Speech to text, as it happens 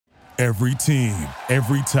Every team,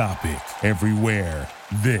 every topic, everywhere.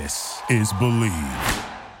 This is Believe. Kim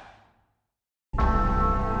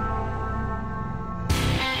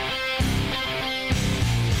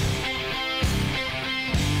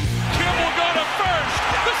will go to first.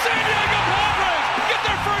 The San Diego Padres get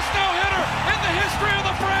their first no-hitter in the history of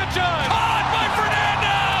the franchise. Caught by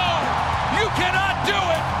Fernando. You cannot do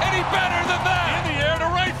it any better than that. In the air to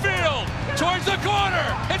right field. Towards the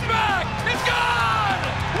corner. It's back. It's gone.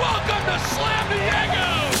 Welcome to Slam Diego.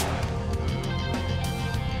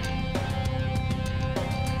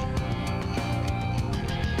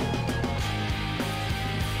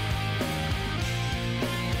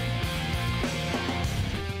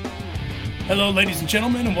 Hello, ladies and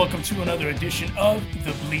gentlemen, and welcome to another edition of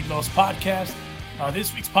the Bleed Lost Podcast.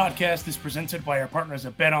 This week's podcast is presented by our partners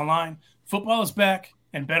at BetOnline. Football is back,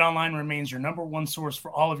 and BetOnline remains your number one source for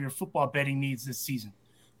all of your football betting needs this season.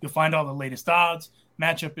 You'll find all the latest odds,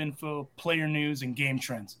 matchup info, player news, and game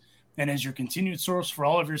trends. And as your continued source for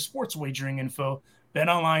all of your sports wagering info,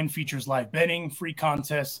 BetOnline features live betting, free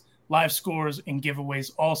contests, live scores, and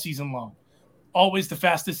giveaways all season long. Always the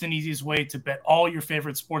fastest and easiest way to bet all your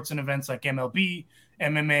favorite sports and events like MLB,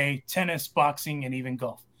 MMA, tennis, boxing, and even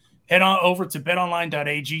golf. Head on over to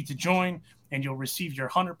betonline.ag to join, and you'll receive your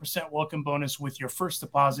 100% welcome bonus with your first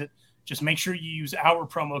deposit. Just make sure you use our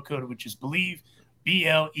promo code, which is BELIEVE,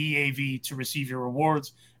 B-L-E-A-V, to receive your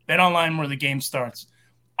rewards. BetOnline, where the game starts.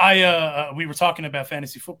 We were talking about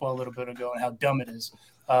fantasy football a little bit ago and how dumb it is,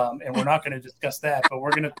 and we're not going to discuss that, but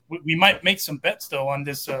we might make some bets though on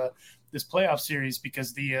this playoff series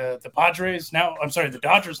because the Dodgers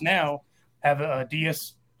now have a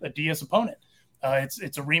DS opponent.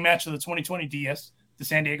 It's a rematch of the 2020 DS, the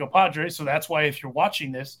San Diego Padres. So that's why if you're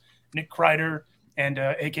watching this, Nick Kreider and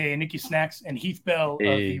aka Nicky Snacks and Heath Bell of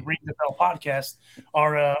the Ring the Bell podcast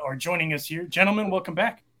are joining us here. Gentlemen, welcome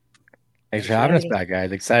back. Thanks for having us back,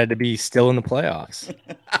 guys. Excited to be still in the playoffs.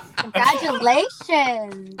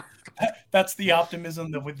 Congratulations. That's the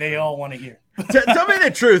optimism that they all want to hear. Tell me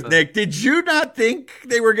the truth, Nick. Did you not think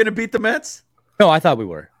they were going to beat the Mets? No, I thought we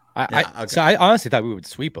were. Okay. I honestly thought we would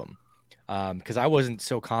sweep them because I wasn't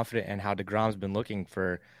so confident in how DeGrom's been looking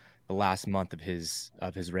for the last month of his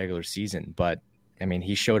regular season. But, I mean,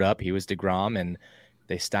 he showed up. He was DeGrom, and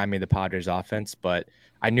they stymied the Padres offense. But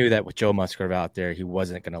I knew that with Joe Musgrove out there, he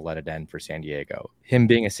wasn't going to let it end for San Diego. Him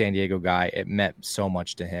being a San Diego guy, it meant so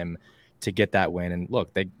much to him to get that win. And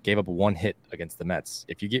look, they gave up one hit against the Mets.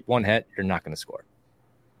 If you get one hit, you're not going to score.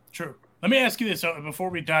 True. Let me ask you this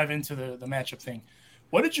before we dive into the matchup thing.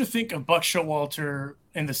 What did you think of Buck Showalter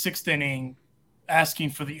in the sixth inning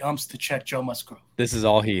asking for the umps to check Joe Musgrove? This is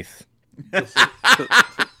all Heath.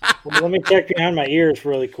 Let me check behind my ears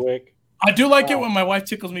really quick. I do like it when my wife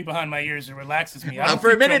tickles me behind my ears. It relaxes me.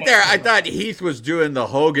 For a minute there, I thought Heath was doing the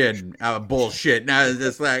Hogan bullshit. Now it's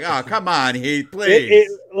just like, oh, come on, Heath, please.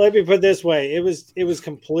 Let me put it this way. It was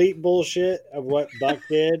complete bullshit of what Buck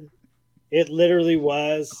did. It literally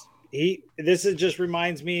was. This just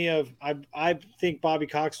reminds me of, I think Bobby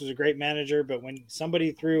Cox was a great manager, but when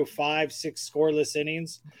somebody threw 5-6 scoreless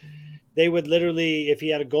innings, they would literally, if he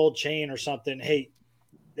had a gold chain or something, hey,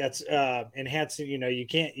 that's enhancing. You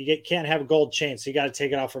can't have a gold chain, so you got to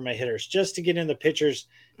take it off for my hitters just to get in the pitcher's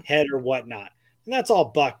head or whatnot. And that's all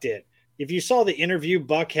Buck did. If you saw the interview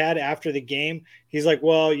Buck had after the game, he's like,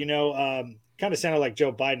 well, kind of sounded like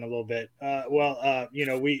Joe Biden a little bit.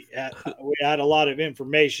 We had a lot of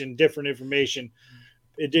different information.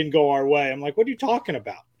 It didn't go our way. I'm like, what are you talking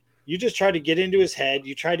about? You just tried to get into his head.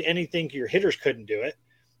 You tried anything. Your hitters couldn't do it.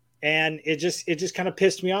 And it just kind of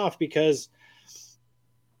pissed me off because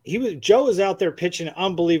Joe was out there pitching an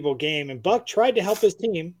unbelievable game, and Buck tried to help his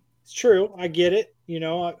team. It's true. I get it.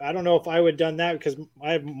 I don't know if I would have done that because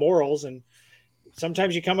I have morals, and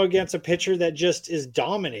sometimes you come against a pitcher that just is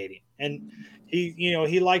dominating. And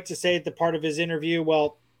he liked to say at the part of his interview,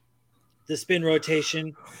 well, the spin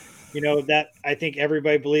rotation, that I think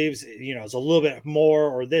everybody believes, is a little bit more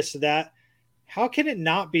or this or that. How can it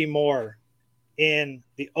not be more in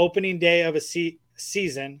the opening day of a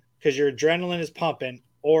season because your adrenaline is pumping,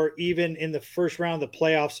 or even in the first round of the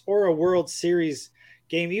playoffs or a World Series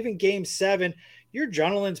game, even Game 7, your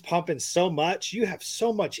adrenaline's pumping so much. You have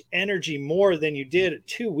so much energy more than you did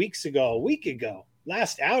 2 weeks ago, a week ago,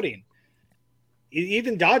 last outing.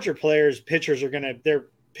 Even Dodger pitchers are going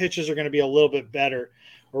to be a little bit better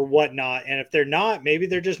or whatnot. And if they're not, maybe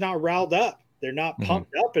they're just not riled up. They're not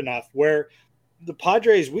pumped up enough. Where the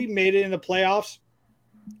Padres, we made it in the playoffs.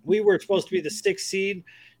 We were supposed to be the 6th seed,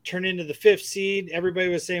 turn into the 5th seed. Everybody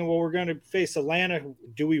was saying, well, we're going to face Atlanta.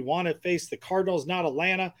 Do we want to face the Cardinals, not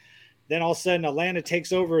Atlanta? Then all of a sudden Atlanta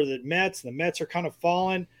takes over the Mets. The Mets are kind of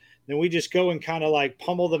falling. then we just go and kind of like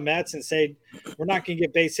pummel the Mets and say, we're not going to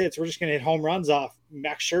get base hits. We're just going to hit home runs off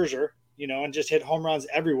Max Scherzer, and just hit home runs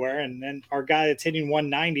everywhere. And then our guy that's hitting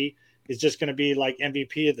 190 is just going to be like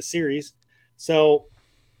MVP of the series. So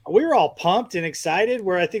we were all pumped and excited,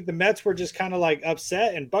 where I think the Mets were just kind of like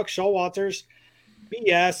upset. And Buck Showalter's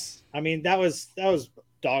BS. I mean, that was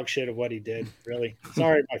dog shit of what he did, really.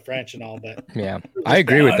 Sorry, my French and all, but yeah, I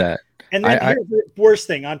agree with that. And then here's the worst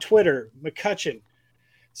thing on Twitter, McCutcheon.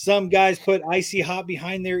 Some guys put icy hot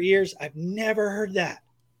behind their ears. I've never heard that.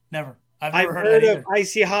 Never. I've never heard of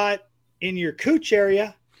icy hot in your cooch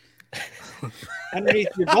area, underneath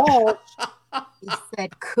your balls. He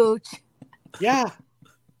said cooch. Yeah.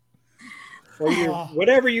 Or your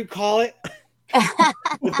whatever you call it.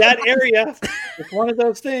 But that area, it's one of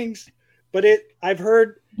those things. But I've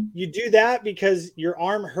heard you do that because your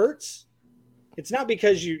arm hurts. It's not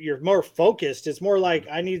because you're more focused. It's more like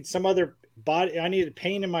I need some other body. I need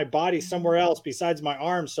pain in my body somewhere else besides my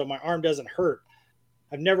arm, so my arm doesn't hurt.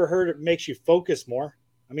 I've never heard it makes you focus more.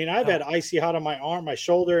 I mean, I've had icy hot on my arm, my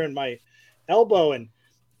shoulder, and my elbow, and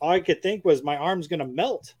all I could think was my arm's going to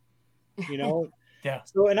melt, Yeah.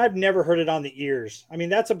 So, and I've never heard it on the ears. I mean,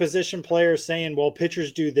 that's a position player saying, well,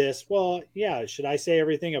 pitchers do this. Well, yeah. Should I say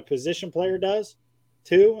everything a position player does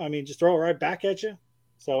too? I mean, just throw it right back at you.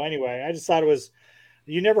 So anyway, I just thought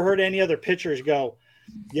you never heard any other pitchers go,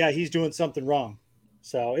 yeah, he's doing something wrong.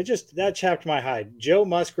 So that chapped my hide. Joe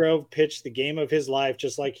Musgrove pitched the game of his life,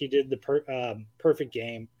 just like he did the perfect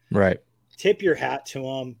game. Right. Tip your hat to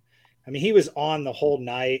him. I mean, he was on the whole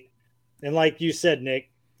night. And like you said,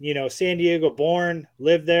 Nick, San Diego born,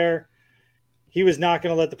 lived there. He was not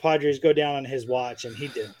going to let the Padres go down on his watch, and he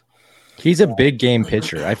did. He's a big game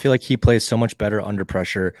pitcher. I feel like he plays so much better under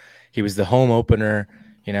pressure. He was the home opener,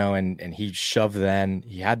 and he shoved then.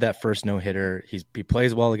 He had that first no-hitter. He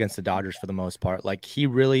plays well against the Dodgers for the most part. Like, he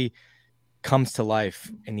really comes to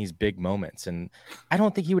life in these big moments. And I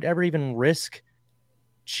don't think he would ever even risk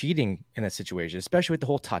cheating in that situation, especially with the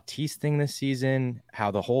whole Tatis thing this season,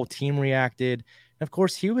 how the whole team reacted. And of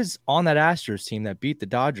course, he was on that Astros team that beat the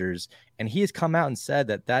Dodgers, and he has come out and said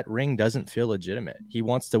that ring doesn't feel legitimate. He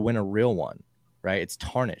wants to win a real one, right? It's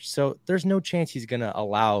tarnished. So there's no chance he's going to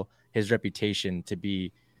allow his reputation to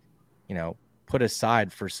be, put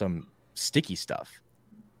aside for some sticky stuff.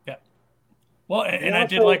 Yeah. Well, and I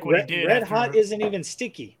did like what he did. Red hot isn't even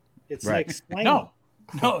sticky. It's right. like slimy.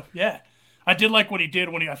 No, yeah. I did like what he did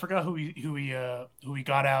when I forgot who he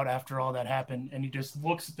got out after all that happened, and he just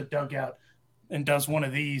looks at the dugout and does one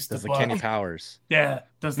of these. Does the Kenny Powers. Yeah,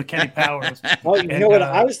 does the Kenny Powers. Oh, you know what?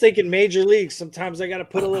 I was thinking Major League. Sometimes I got to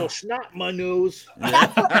put a little snot in my nose.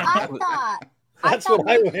 That's what I thought. That's what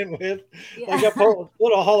I went with. Yeah. Like I put a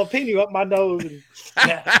little jalapeno up my nose. And...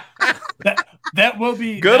 Yeah. That will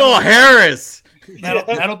be good old Harris.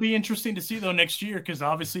 That'll be interesting to see though next year, because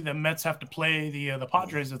obviously the Mets have to play the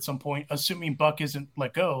Padres at some point, assuming Buck isn't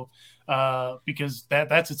let go, because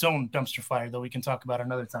that's its own dumpster fire that we can talk about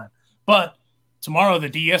another time. But tomorrow the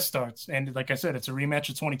DS starts, and like I said, it's a rematch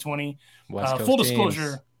of 2020. Full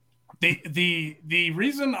disclosure, the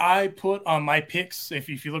reason I put on my picks, if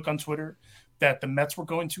you look on Twitter, that the Mets were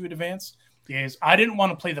going to advance is I didn't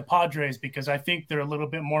want to play the Padres because I think they're a little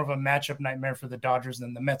bit more of a matchup nightmare for the Dodgers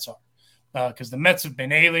than the Mets are. Because the Mets have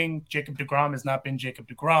been ailing. Jacob deGrom has not been Jacob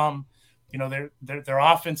deGrom. Their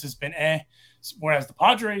offense has been whereas the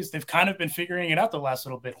Padres, they've kind of been figuring it out the last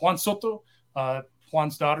little bit. Juan Soto,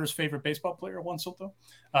 Juan's daughter's favorite baseball player, Juan Soto,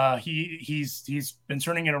 he's been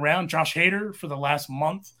turning it around. Josh Hader for the last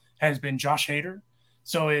month has been Josh Hader.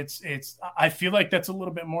 So I feel like that's a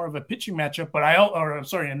little bit more of a pitching matchup,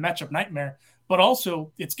 a matchup nightmare. But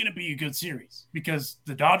also, it's going to be a good series because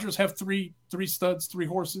the Dodgers have three studs, 3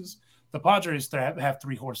 horses. The Padres have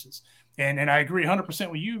 3 horses. And I agree 100%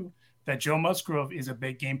 with you that Joe Musgrove is a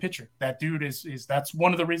big game pitcher. That dude is that's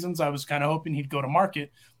one of the reasons I was kind of hoping he'd go to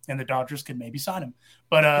market and the Dodgers could maybe sign him.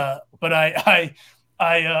 But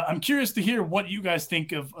I'm curious to hear what you guys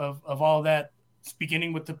think of all that,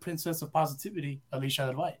 beginning with the Princess of Positivity, Alicia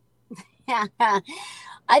Del Valle.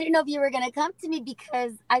 I didn't know if you were going to come to me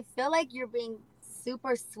because I feel like you're being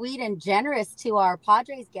super sweet and generous to our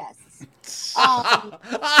Padres guests.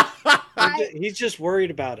 He's just worried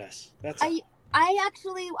about us. That's I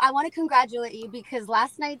want to congratulate you because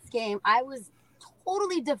last night's game, I was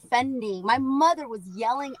totally defending. My mother was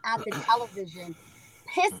yelling at the television,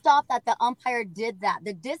 pissed off that the umpire did that.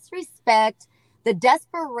 The disrespect, the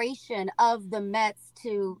desperation of the Mets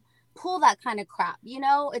to pull that kind of crap.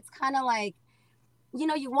 It's kind of like,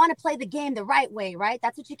 you want to play the game the right way, right?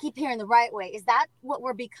 That's what you keep hearing, the right way. Is that what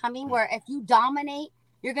we're becoming, where if you dominate,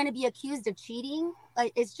 you're going to be accused of cheating?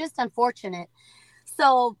 Like, it's just unfortunate.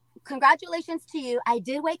 So congratulations to you. I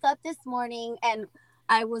did wake up this morning and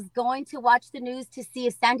I was going to watch the news to see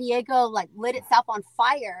if San Diego like lit itself on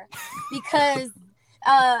fire because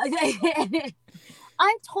I'm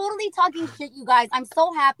totally talking shit, you guys. I'm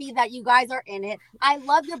so happy that you guys are in it. I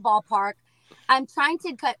love your ballpark. I'm trying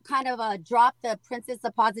to kind of drop the princess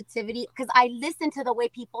of positivity because I listen to the way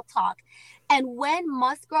people talk. And when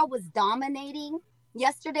Musgrove was dominating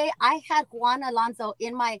yesterday, I had Juan Alonso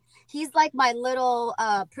he's like my little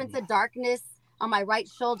Prince of Darkness on my right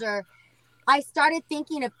shoulder. I started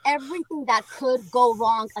thinking of everything that could go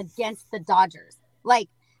wrong against the Dodgers. Like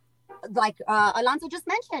Alonso just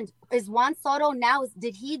mentioned, is Juan Soto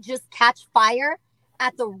did he just catch fire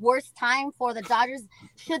at the worst time for the Dodgers?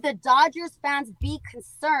 Should the Dodgers fans be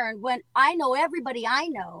concerned when I know everybody I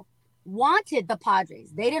know wanted the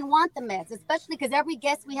Padres? They didn't want the Mets, especially because every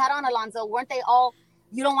guest we had on Alonso, weren't they all,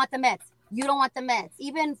 you don't want the Mets, you don't want the Mets.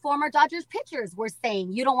 Even former Dodgers pitchers were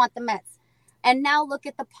saying, you don't want the Mets. And now look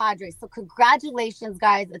at the Padres. So congratulations,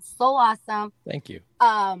 guys. It's so awesome. Thank you.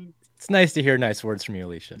 It's nice to hear nice words from you,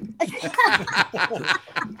 Alicia.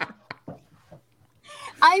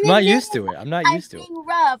 I'm not used to it. I'm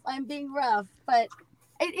being rough, but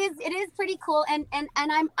it is pretty cool. And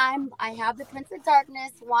I have the Prince of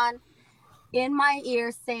Darkness one in my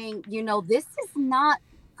ear saying, this is not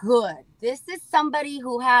good. This is somebody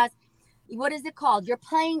who has, what is it called? The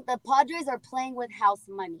Padres are playing with house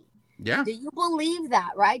money. Yeah. Do you believe that,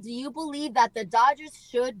 right? Do you believe that the Dodgers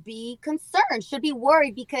should be concerned, should be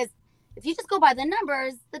worried? Because if you just go by the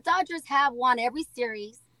numbers, the Dodgers have won every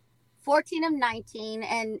series, 14 of 19,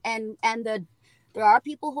 and there are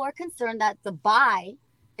people who are concerned that the bye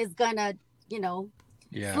is gonna,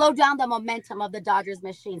 slow down the momentum of the Dodgers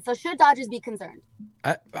machine. So should Dodgers be concerned?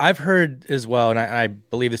 I've heard as well, and I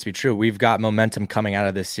believe this to be true. We've got momentum coming out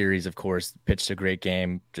of this series, of course. Pitched a great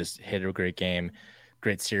game, just hit a great game,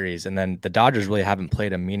 great series. And then the Dodgers really haven't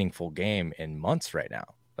played a meaningful game in months right now.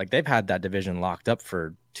 Like they've had that division locked up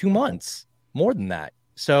for 2 months, more than that.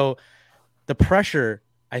 So the pressure,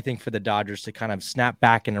 I think, for the Dodgers to kind of snap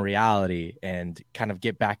back into reality and kind of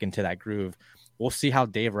get back into that groove. We'll see how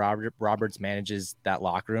Dave Roberts manages that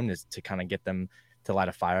locker room to kind of get them to light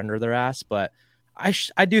a fire under their ass. But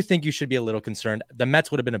I do think you should be a little concerned. The Mets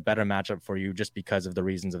would have been a better matchup for you just because of the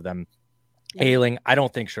reasons of them ailing. I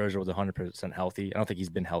don't think Scherzer was 100% healthy. I don't think he's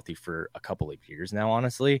been healthy for a couple of years now,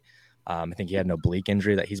 honestly. I think he had an oblique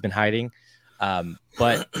injury that he's been hiding.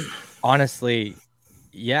 But honestly,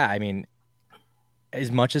 yeah, I mean,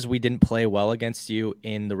 as much as we didn't play well against you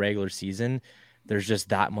in the regular season, there's just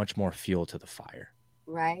that much more fuel to the fire.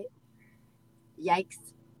 Right. Yikes.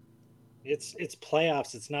 It's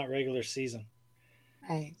playoffs. It's not regular season.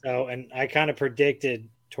 Right. So, and I kind of predicted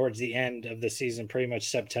towards the end of the season, pretty much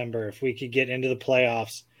September, if we could get into the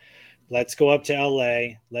playoffs, let's go up to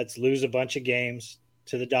LA. Let's lose a bunch of games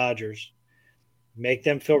to the Dodgers, make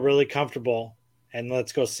them feel really comfortable, and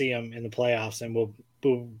let's go see them in the playoffs, and we'll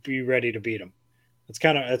be ready to beat them.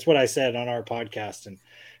 That's what I said on our podcast, and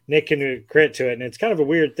Nick can credit to it. And it's kind of a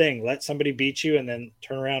weird thing. Let somebody beat you and then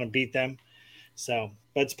turn around and beat them. So,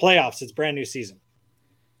 but it's playoffs. It's brand new season.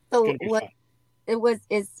 So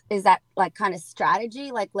is that like kind of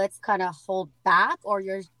strategy? Like, let's kind of hold back, or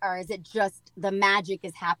is it just the magic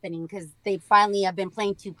is happening because they finally have been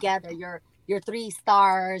playing together? Your 3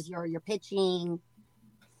 stars, your pitching.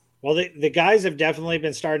 Well, the guys have definitely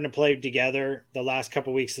been starting to play together the last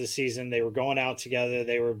couple of weeks of the season. They were going out together.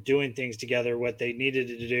 They were doing things together, what they needed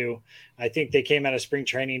to do. I think they came out of spring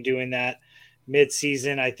training doing that.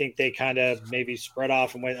 Mid-season, I think they kind of maybe spread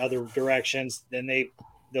off and went other directions. Then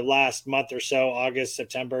the last month or so, August,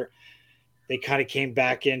 September, they kind of came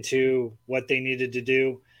back into what they needed to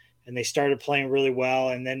do, and they started playing really well.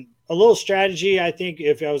 And then a little strategy, I think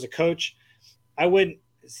if I was a coach, I wouldn't,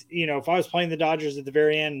 if I was playing the Dodgers at the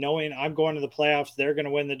very end, knowing I'm going to the playoffs, they're going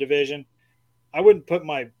to win the division, I wouldn't put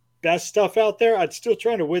my best stuff out there. I'd still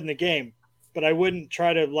try to win the game, but I wouldn't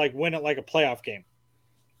try to win it like a playoff game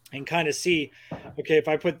and kind of see, okay, if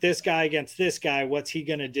I put this guy against this guy, what's he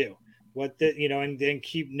going to do? And then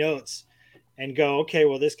keep notes and go, okay,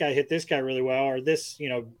 well, this guy hit this guy really well, or this,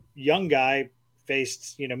 young guy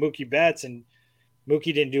faced, Mookie Betts and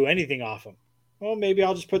Mookie didn't do anything off him. Well, maybe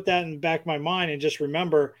I'll just put that in the back of my mind and just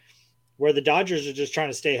remember where the Dodgers are just trying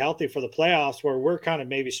to stay healthy for the playoffs, where we're kind of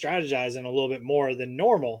maybe strategizing a little bit more than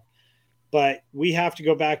normal. But we have to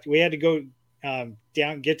go back. We had to go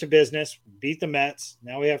down, get to business, beat the Mets.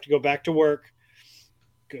 Now we have to go back to work.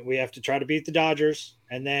 We have to try to beat the Dodgers.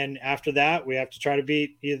 And then after that, we have to try to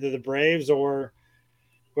beat either the Braves or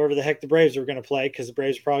whoever the heck the Braves are going to play, because the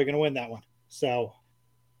Braves are probably going to win that one. So,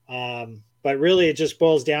 but really it just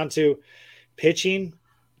boils down to, pitching,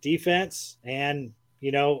 defense, and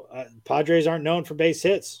Padres aren't known for base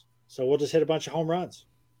hits, so we'll just hit a bunch of home runs.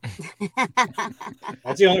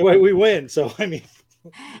 That's the only way we win. So I mean,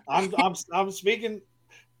 I'm speaking.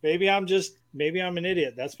 Maybe I'm an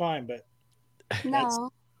idiot. That's fine, but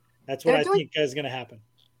No, that's what I think is going to happen.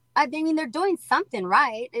 I mean, they're doing something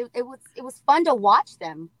right. It was fun to watch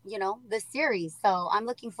them, this series. So I'm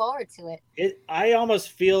looking forward to it. I almost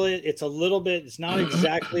feel it. It's a little bit. It's not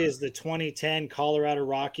exactly as the 2010 Colorado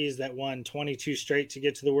Rockies that won 22 straight to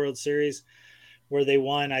get to the World Series, where they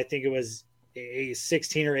won. I think it was a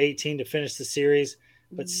 16 or 18 to finish the series.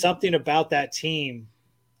 But something about that team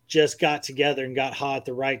just got together and got hot at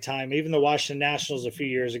the right time. Even the Washington Nationals a few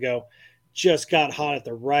years ago just got hot at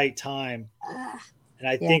the right time. And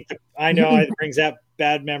I think I know it brings up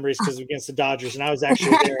bad memories because against the Dodgers, and I was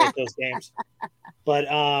actually there at those games. But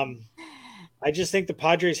I just think the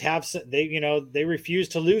Padres they refuse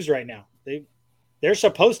to lose right now. They're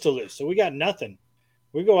supposed to lose, so we got nothing.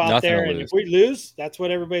 We go out there, and if we lose, that's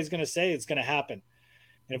what everybody's going to say it's going to happen.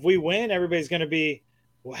 And if we win, everybody's going to be,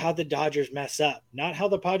 well, how'd the Dodgers mess up? Not how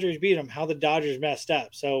the Padres beat them, how the Dodgers messed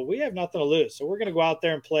up. So we have nothing to lose. So we're going to go out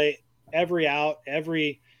there and play every out,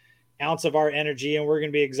 every ounce of our energy, and we're going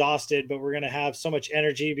to be exhausted, but we're going to have so much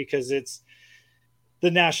energy because it's the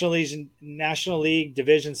National League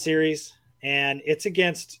Division Series, and it's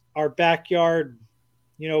against our backyard,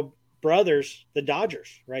 brothers, the Dodgers,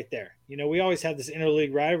 right there. We always have this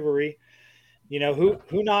interleague rivalry.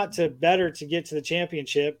 Who not to better to get to the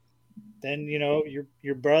championship than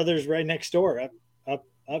your brothers right next door, up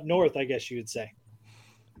north, I guess you would say.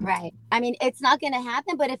 Right. I mean, it's not going to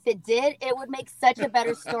happen, but if it did, it would make such a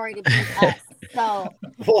better story to beat us. So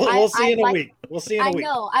we'll see in a week. We'll see in a week. I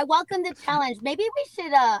know. I welcome the challenge. Maybe we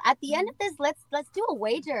should, at the end of this, let's do a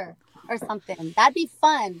wager or something. That'd be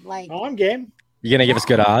fun. Like, I'm game. You gonna give us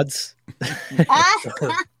good odds?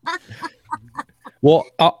 Well,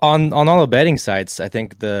 on all the betting sites, I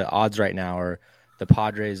think the odds right now are the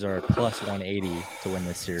Padres are plus 180 to win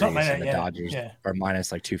this series, and the Dodgers are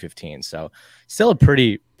minus like 215. So still a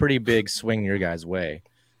pretty big swing your guys' way.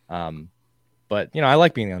 But I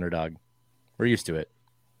like being the underdog. We're used to it.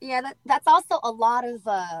 Yeah, that's also a lot of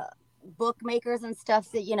bookmakers and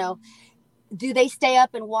stuff that do they stay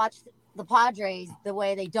up and watch the Padres the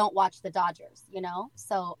way they don't watch the Dodgers?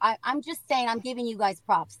 So I'm just saying, I'm giving you guys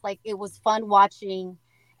props. Like, it was fun watching.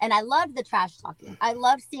 And I loved the trash talking. I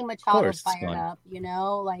love seeing Machado fired up,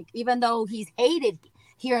 like, even though he's hated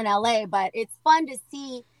here in LA, but it's fun to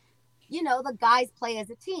see, the guys play as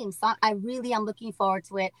a team. So I really am looking forward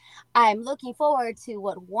to it. I'm looking forward to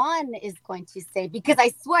what Juan is going to say, because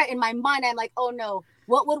I swear in my mind, I'm like, oh no,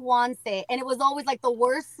 what would Juan say? And it was always like the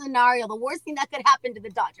worst scenario, the worst thing that could happen to the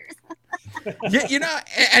Dodgers.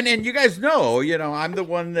 And you guys know, I'm the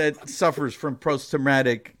one that suffers from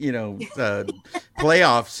post-traumatic,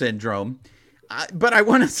 playoff syndrome. But I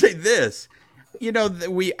want to say this.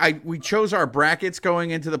 We chose our brackets going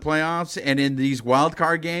into the playoffs, and in these wild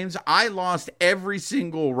card games, I lost every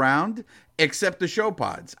single round except the show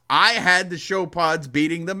pods. I had the show pods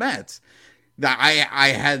beating the Mets. I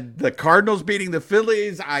had the Cardinals beating the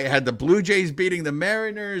Phillies. I had the Blue Jays beating the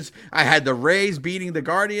Mariners. I had the Rays beating the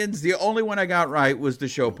Guardians. The only one I got right was the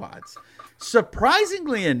show pods.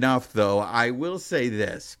 Surprisingly enough, though, I will say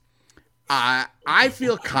this. I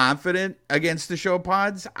feel confident against the show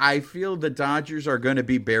pods. I feel the Dodgers are going to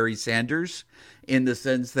be Barry Sanders in the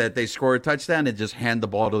sense that they score a touchdown and just hand the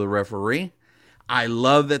ball to the referee. I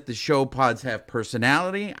love that the show pods have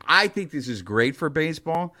personality. I think this is great for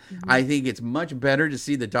baseball. Mm-hmm. I think it's much better to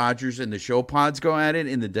see the Dodgers and the show pods go at it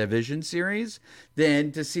in the division series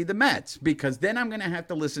than to see the Mets, because then I'm going to have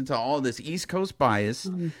to listen to all this East Coast bias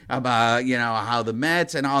about, how the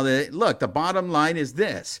Mets and all the look. The bottom line is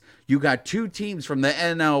this. You got two teams from the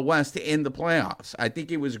NL West in the playoffs. I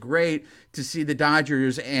think it was great to see the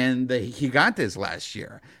Dodgers and the Gigantes last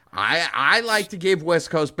year. I like to give West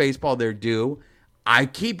Coast baseball their due. I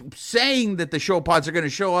keep saying that the show pods are going to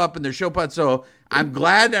show up and the show pods. So I'm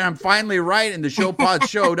glad that I'm finally right and the show pods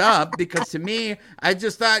showed up, because to me, I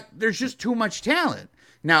just thought there's just too much talent.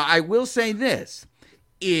 Now, I will say this.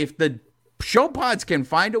 If the show pods can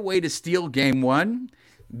find a way to steal game one,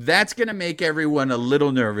 that's going to make everyone a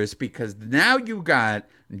little nervous, because now you got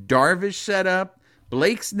Darvish set up,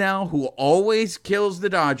 Blake Snell, who always kills the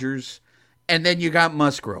Dodgers, and then you got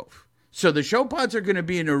Musgrove. So the show pods are going to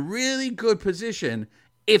be in a really good position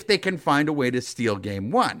if they can find a way to steal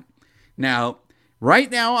game one. Now,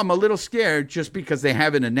 right now, I'm a little scared just because they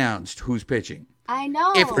haven't announced who's pitching. I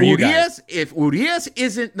know. If Urias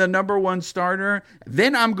isn't the number one starter,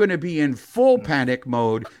 then I'm going to be in full panic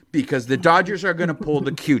mode, because the Dodgers are going to pull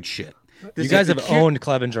the cute shit. You guys have owned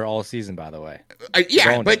Clevenger all season, by the way.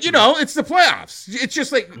 Yeah, but it's the playoffs. It's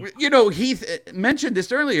just like, Heath mentioned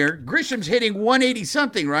this earlier. Grisham's hitting 180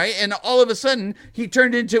 something, right? And all of a sudden, he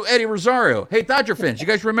turned into Eddie Rosario. Hey, Dodger fans, you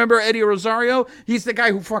guys remember Eddie Rosario? He's the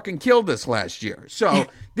guy who fucking killed us last year. So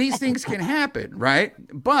these things can happen, right?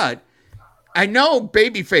 But I know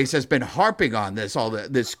Babyface has been harping on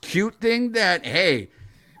this cute thing that, hey,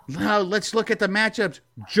 now let's look at the matchups.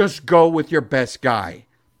 Just go with your best guy.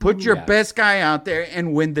 Put your best guy out there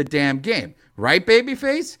and win the damn game. Right,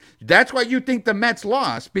 Babyface? That's why you think the Mets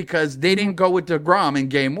lost, because they didn't go with DeGrom in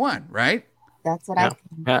game 1, right? That's what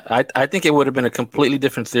I think it would have been a completely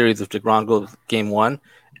different series if DeGrom goes game 1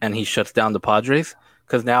 and he shuts down the Padres.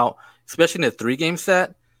 Because now, especially in a 3-game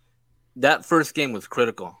set, that first game was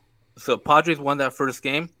critical. So Padres won that first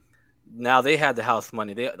game. Now they had the house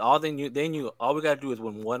money. They knew all we got to do is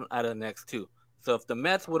win 1 out of the next 2. So if the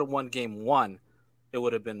Mets would have won game 1, it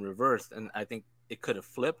would have been reversed, and I think it could have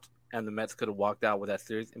flipped, and the Mets could have walked out with that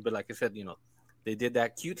series. But like I said, they did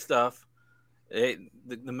that cute stuff. The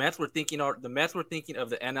Mets were thinking of the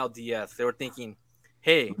NLDS. They were thinking,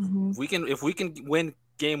 hey, if we can win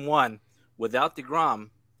game 1 without DeGrom,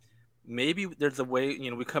 maybe there's a way.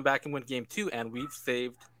 We come back and win game 2, and we've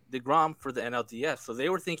saved DeGrom for the NLDS. So they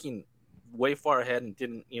were thinking way far ahead and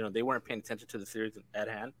didn't. They weren't paying attention to the series at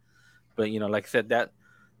hand. But like I said,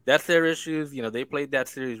 that's their issues. They played that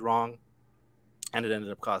series wrong, and it ended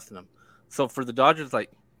up costing them. So for the Dodgers,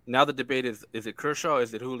 now the debate is it Kershaw or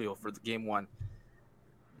is it Julio for the game 1?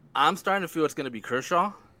 I'm starting to feel it's going to be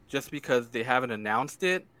Kershaw just because they haven't announced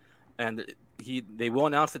it, and they will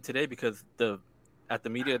announce it today because at the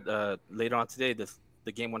media later on today,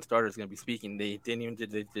 the game 1 starter is going to be speaking. They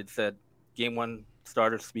said game 1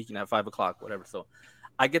 starter speaking at 5:00, whatever. So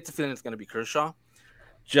I get the feeling it's going to be Kershaw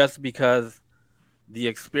just because the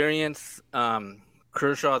experience,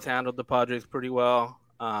 Kershaw has handled the Padres pretty well.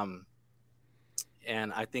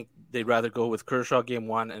 And I think they'd rather go with Kershaw game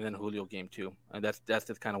 1 and then Julio game 2. And that's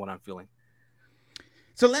just kind of what I'm feeling.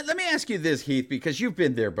 So let me ask you this, Heath, because you've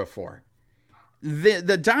been there before.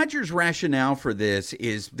 The Dodgers' rationale for this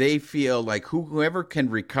is they feel like whoever can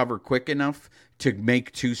recover quick enough to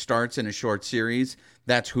make 2 starts in a short series,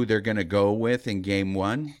 that's who they're going to go with in game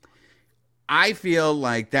 1. I feel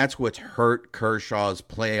like that's what's hurt Kershaw's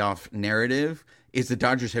playoff narrative is the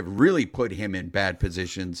Dodgers have really put him in bad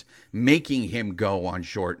positions, making him go on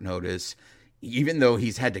short notice, even though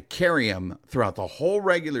he's had to carry him throughout the whole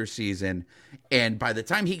regular season. And by the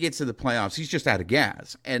time he gets to the playoffs, he's just out of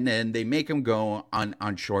gas. And then they make him go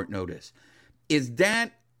on short notice. Is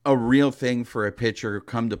that a real thing for a pitcher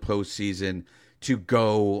come to postseason to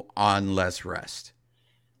go on less rest?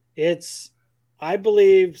 I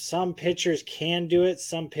believe some pitchers can do it.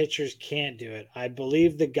 Some pitchers can't do it. I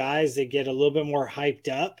believe the guys that get a little bit more hyped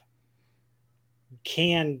up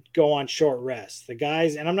can go on short rest. The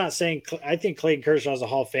guys, and I'm not saying, I think Clayton Kershaw is a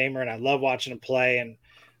Hall of Famer and I love watching him play. And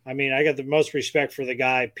I mean, I got the most respect for the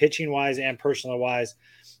guy pitching wise and personal wise,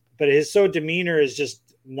 but his demeanor is just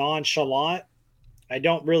nonchalant. I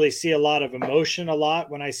don't really see a lot of emotion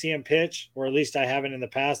when I see him pitch, or at least I haven't in the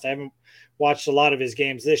past. I haven't watched a lot of his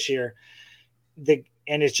games this year.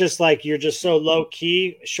 And it's just like you're just so low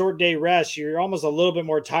key. Short day rest, you're almost a little bit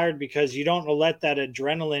more tired because you don't let that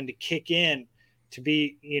adrenaline to kick in to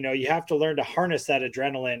be, you have to learn to harness that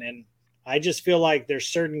adrenaline. And I just feel like there's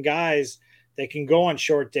certain guys that can go on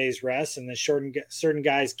short days rest and the certain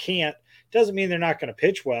guys can't. Doesn't mean they're not going to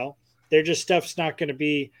pitch well. They're just stuff's not going to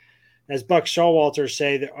be, as Buck Showalter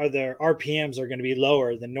say, their RPMs are going to be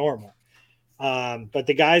lower than normal. But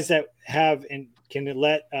the guys that have and can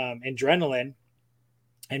let adrenaline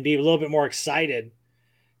and be a little bit more excited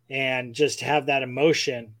and just have that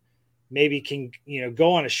emotion, maybe can,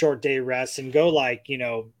 go on a short day rest and go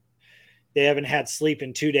they haven't had sleep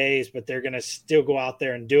in 2 days, but they're going to still go out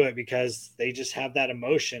there and do it because they just have that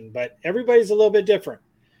emotion. But everybody's a little bit different.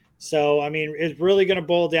 So, I mean, it's really going to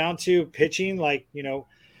boil down to pitching. I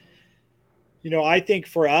think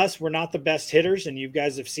for us, we're not the best hitters, and you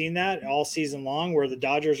guys have seen that all season long, where the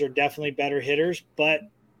Dodgers are definitely better hitters. But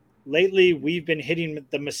lately, we've been hitting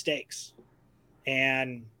the mistakes,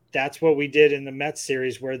 and that's what we did in the Mets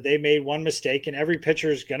series, where they made one mistake, and every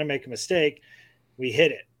pitcher is going to make a mistake. We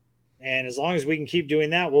hit it, and as long as we can keep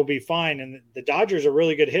doing that, we'll be fine. And the Dodgers are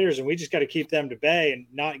really good hitters, and we just got to keep them to bay and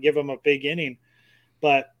not give them a big inning.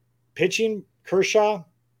 But pitching, Kershaw,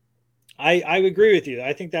 I agree with you.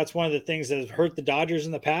 I think that's one of the things that has hurt the Dodgers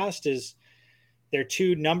in the past is they're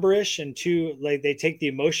too numberish and they take the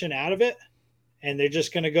emotion out of it, and they're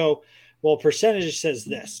just going to go, well, percentage says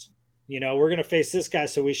this. We're going to face this guy,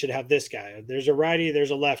 so we should have this guy. There's a righty,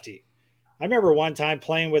 there's a lefty. I remember one time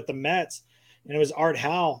playing with the Mets, and it was Art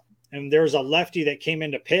Howe, and there was a lefty that came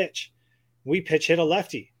in to pitch. We pitch hit a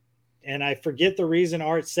lefty. And I forget the reason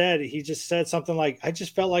Art said. He just said something like, I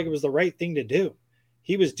just felt like it was the right thing to do.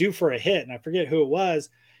 He was due for a hit, and I forget who it was.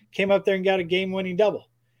 Came up there and got a game-winning double.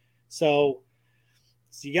 So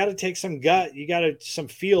you got to take some gut. You got to some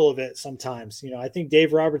feel of it sometimes. I think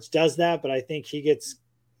Dave Roberts does that, but I think he gets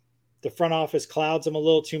the front office clouds him a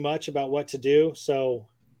little too much about what to do. So,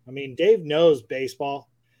 Dave knows baseball,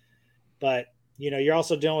 but, you're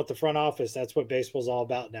also dealing with the front office. That's what baseball's all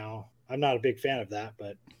about now. I'm not a big fan of that,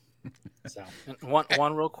 but so. And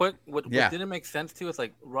one real quick. What didn't make sense to is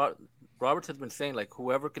like Roberts has been saying, like,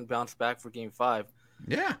 whoever can bounce back for Game 5.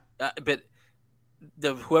 Yeah. But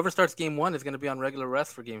whoever starts Game 1 is going to be on regular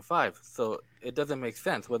rest for Game 5. So it doesn't make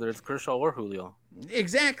sense whether it's Kershaw or Julio.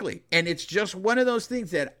 Exactly. And it's just one of those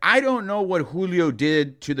things that I don't know what Julio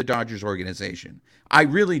did to the Dodgers organization. I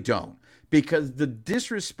really don't. Because the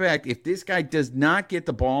disrespect, if this guy does not get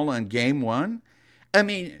the ball on Game 1,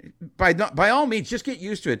 by all means, just get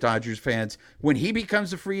used to it, Dodgers fans. When he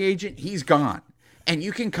becomes a free agent, he's gone. And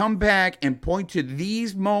you can come back and point to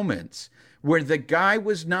these moments where the guy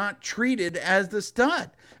was not treated as the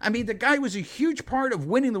stud. The guy was a huge part of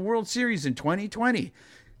winning the World Series in 2020.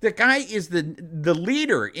 The guy is the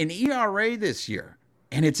leader in ERA this year.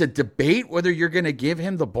 And it's a debate whether you're going to give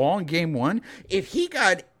him the ball in Game 1. If he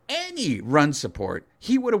got any run support,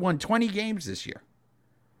 he would have won 20 games this year.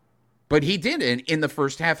 But he didn't in the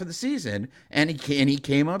first half of the season, and he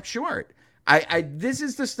came up short. This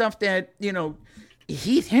is the stuff that,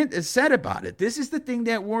 he said about it. This is the thing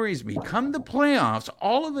that worries me. Come the playoffs,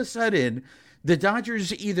 all of a sudden, the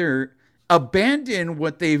Dodgers either abandon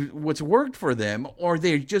what's worked for them, or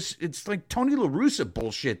it's like Tony La Russa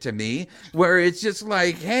bullshit to me, where it's just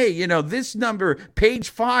like, hey, this number, page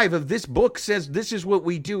 5 of this book says this is what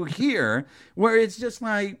we do here, where it's just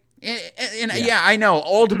like, yeah, I know,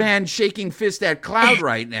 old man shaking fist at cloud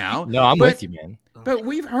right now. No, I'm with you, man. But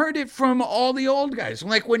we've heard it from all the old guys.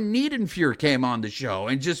 Like when Niedenfuhr came on the show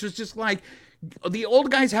and was just like, the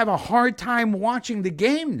old guys have a hard time watching the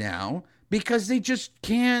game now because they just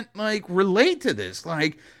can't relate to this.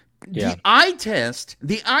 The eye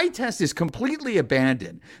test is completely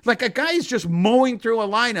abandoned. Like a guy is just mowing through a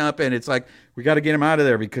lineup and it's like, we got to get him out of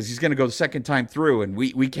there because he's going to go the second time through and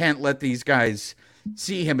we can't let these guys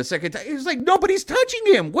see him a second time. It's like, nobody's touching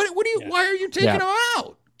him. Why are you taking him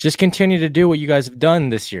out? Just continue to do what you guys have done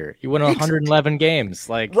this year. You won 111 games.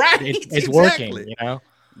 Right. It's exactly. Working,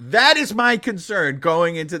 That is my concern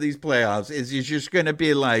going into these playoffs is just going to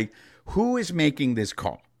be like, who is making this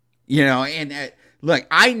call? And look,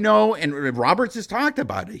 I know, and Roberts has talked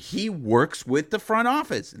about it. He works with the front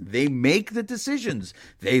office. They make the decisions.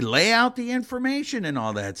 They lay out the information and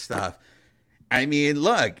all that stuff.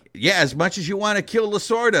 Look, as much as you want to kill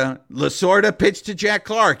Lasorda pitched to Jack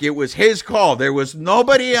Clark. It was his call. There was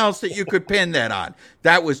nobody else that you could pin that on.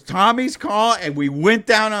 That was Tommy's call, and we went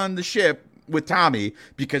down on the ship with Tommy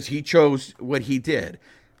because he chose what he did.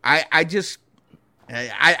 I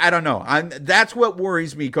don't know. That's what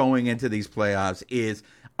worries me going into these playoffs is,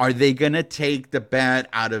 are they going to take the bat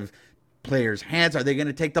out of players' hands? Are they going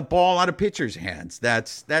to take the ball out of pitchers' hands?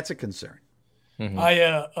 That's a concern.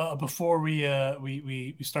 Mm-hmm. Before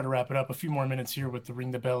we start to wrap it up, a few more minutes here with the Ring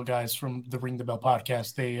the Bell guys from the Ring the Bell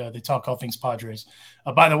podcast. They talk all things Padres.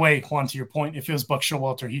 By the way, Juan, to your point, if it was Buck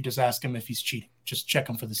Showalter, he'd just ask him if he's cheating. Just check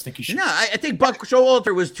him for the sticky shit. No, I think Buck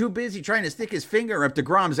Showalter was too busy trying to stick his finger up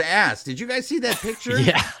DeGrom's ass. Did you guys see that picture?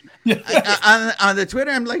 Yeah. On the Twitter,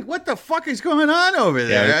 I'm like, what the fuck is going on over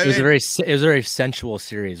there? Yeah, it was a very sensual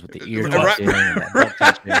series with the ear. We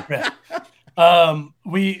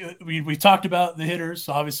talked about the hitters.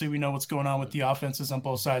 So obviously, we know what's going on with the offenses on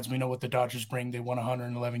both sides. We know what the Dodgers bring. They won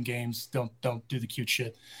 111 games. Don't do the cute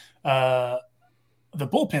shit. The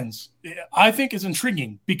bullpens, I think, is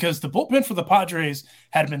intriguing because the bullpen for the Padres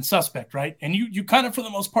had been suspect, right? And you kind of, for the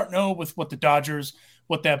most part, know with what the Dodgers,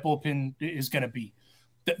 what that bullpen is going to be.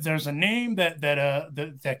 There's a name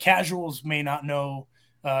that casuals may not know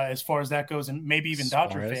as far as that goes, and maybe even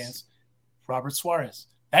Dodger fans. Robert Suarez.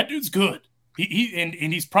 That dude's good.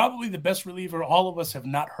 He's probably the best reliever all of us have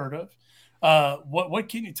not heard of. What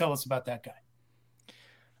can you tell us about that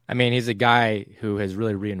guy? He's a guy who has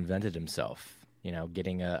really reinvented himself,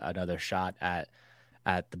 getting another shot at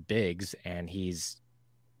the bigs. And he's,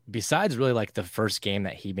 besides really like the first game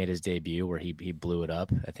that he made his debut where he blew it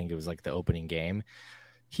up, I think it was like the opening game,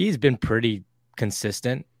 he's been pretty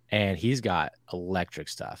consistent and he's got electric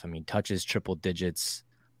stuff. Touches triple digits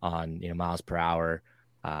on miles per hour.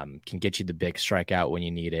 Can get you the big strikeout when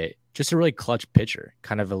you need it. Just a really clutch pitcher.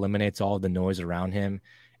 Kind of eliminates all the noise around him.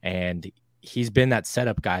 And he's been that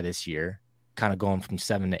setup guy this year, kind of going from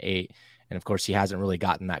 7 to 8. And of course, he hasn't really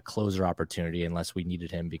gotten that closer opportunity unless we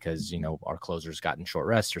needed him because, our closer's gotten short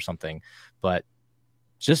rest or something. But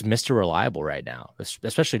just Mr. Reliable right now,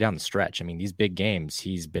 especially down the stretch. I mean, these big games,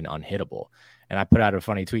 he's been unhittable. And I put out a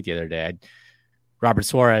funny tweet the other day. Robert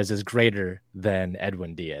Suarez is greater than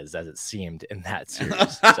Edwin Diaz, as it seemed in that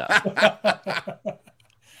series. So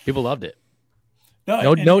people loved it.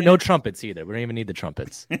 No trumpets either. We don't even need the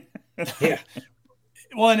trumpets. Yeah.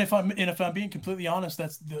 Well, and if I'm being completely honest,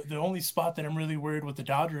 that's the only spot that I'm really worried with the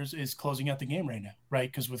Dodgers is closing out the game right now,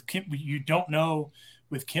 right? Because with Kim, you don't know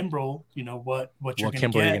with Kimbrel, what you're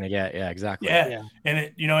going to get. Yeah, exactly. Yeah.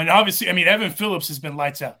 And and obviously, I mean, Evan Phillips has been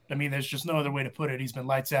lights out. I mean, there's just no other way to put it. He's been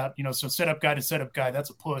lights out. So setup guy to setup guy, that's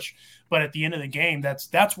a push. But at the end of the game,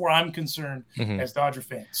 that's where I'm concerned as Dodger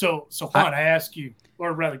fan. So Juan, I ask you,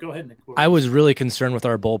 or rather, go ahead, Nick. I was really concerned with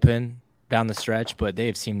our bullpen down the stretch, but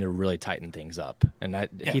they've seemed to really tighten things up. And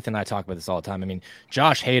Heath and I talk about this all the time. I mean,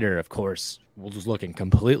 Josh Hader, of course, was looking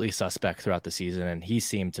completely suspect throughout the season, and he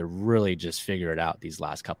seemed to really just figure it out these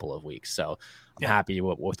last couple of weeks. So I'm happy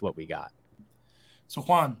with what we got. So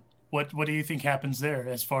Juan, what do you think happens there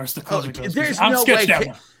as far as the closer goes? There's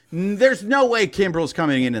no way Kimbrel's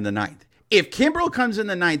coming in the ninth. If Kimbrel comes in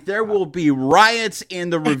the ninth, there will be riots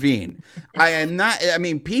in the ravine.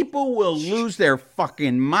 People will lose their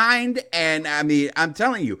fucking mind. And I'm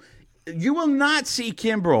telling you, you will not see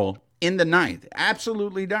Kimbrel in the ninth.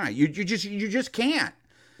 Absolutely not. You just can't.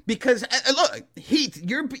 Because look, Heath,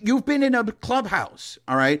 you've been in a clubhouse,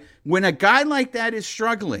 all right? When a guy like that is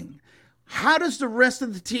struggling, how does the rest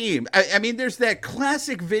of the team? I mean, there's that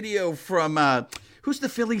classic video from who's the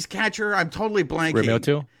Phillies catcher? I'm totally blanking.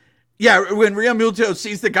 Realmuto? Yeah, when Realmuto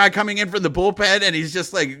sees the guy coming in from the bullpen and he's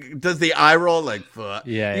just like, does the eye roll like, fuck.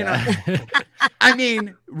 Yeah. I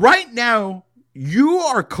mean, right now, you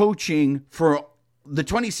are coaching for the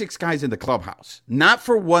 26 guys in the clubhouse, not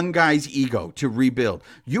for one guy's ego to rebuild.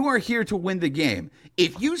 You are here to win the game.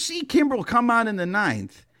 If you see Kimbrel come on in the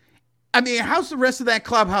ninth, I mean, how's the rest of that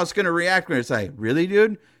clubhouse going to react when it's like, really,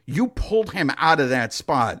 dude? You pulled him out of that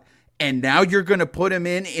spot, and now you're going to put him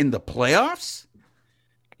in the playoffs?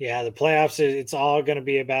 Yeah, the playoffs, it's all going to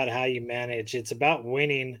be about how you manage. It's about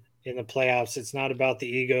winning in the playoffs. It's not about the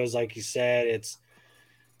egos, like you said. It's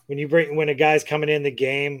when a guy's coming in the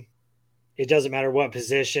game, it doesn't matter what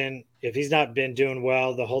position. If he's not been doing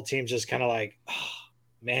well, the whole team's just kind of like, oh,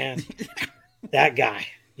 man, that guy.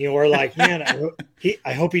 Or like, man,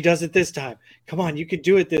 I hope he does it this time. Come on, you could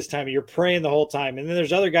do it this time. And you're praying the whole time. And then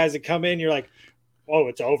there's other guys that come in, you're like, oh,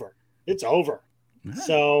 it's over. It's over. Yeah.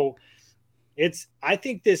 So I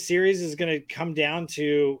think this series is going to come down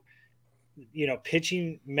to,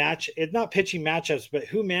 pitching match. It's not pitching matchups, but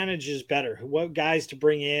who manages better, what guys to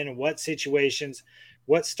bring in and what situations,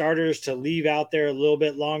 what starters to leave out there a little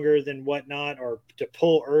bit longer than whatnot, or to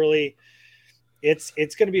pull early. It's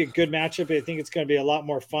going to be a good matchup. I think it's going to be a lot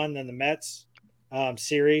more fun than the Mets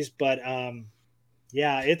series, but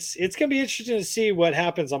it's going to be interesting to see what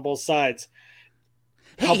happens on both sides.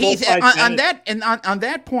 Hey, on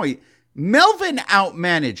that point, Melvin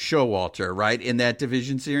outmanaged Showalter, right, in that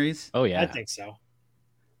division series? Oh, yeah. I think so.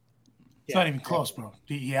 It's not even close, bro.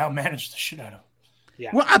 He outmanaged the shit out of him. Yeah.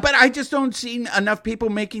 Well, but I just don't see enough people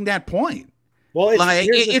making that point. Well,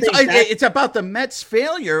 it's about the Mets'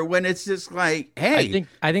 failure when it's just like, hey.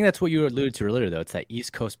 I think that's what you alluded to earlier, though. It's that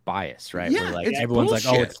East Coast bias, right? Yeah, where, it's everyone's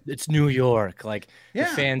bullshit. like, oh, it's New York. Like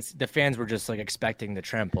Yeah. the fans were just like expecting to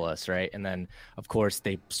trample us, right? And then of course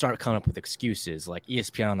they start coming up with excuses, like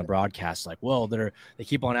ESPN on the broadcast, like, well, they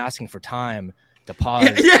keep on asking for time to pause,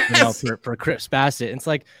 Yes. for Chris Bassett. And it's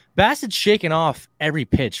like Bassett's shaking off every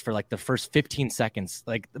pitch for like the first 15 seconds.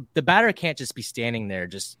 Like the batter can't just be standing there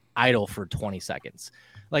just idle for 20 seconds.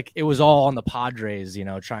 Like it was all on the Padres,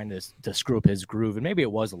 trying to screw up his groove. And maybe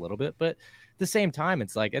it was a little bit, but at the same time,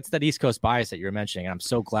 it's like, it's that East Coast bias that you're mentioning. And I'm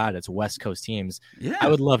so glad it's West Coast teams. Yeah. I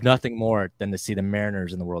would love nothing more than to see the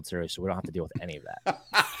Mariners in the World Series, so we don't have to deal with any of that.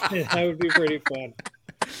 That would be pretty fun.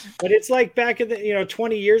 But it's like back in the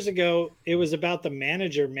 20 years ago, it was about the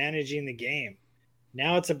manager managing the game.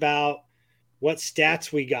 Now it's about what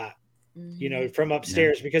stats we got, from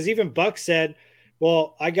upstairs. Yeah. Because even Buck said,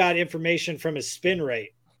 well, I got information from his spin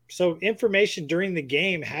rate. So information during the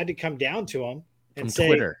game had to come down to him and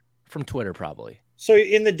from Twitter, probably. So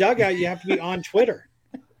in the dugout, you have to be on Twitter.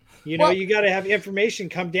 You got to have information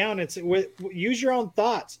come down and use your own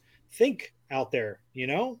thoughts. Think out there,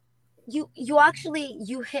 You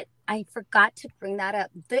hit, I forgot to bring that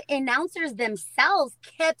up. The announcers themselves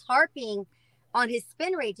kept harping on his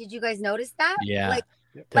spin rate. Did you guys notice that? Yeah.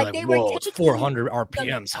 Like they were it's 400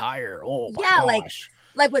 RPMs higher. Oh my gosh.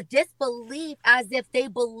 like with disbelief, as if they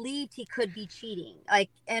believed he could be cheating. Like,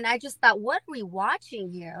 and I just thought, what are we watching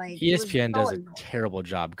here? Like, it was ESPN so does a annoying. terrible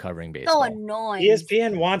job covering So baseball. annoying.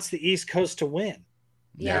 ESPN wants the East Coast to win.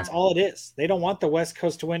 Yeah. That's all it is. They don't want the West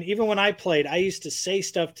Coast to win. Even when I played, I used to say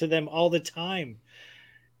stuff to them all the time.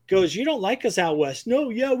 Goes, you don't like us out west. No,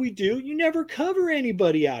 yeah, we do. You never cover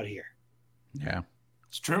anybody out here. Yeah.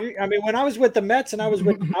 It's true. I mean, when I was with the Mets and I was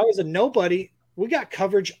a nobody, we got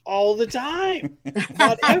coverage all the time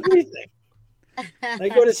about everything. I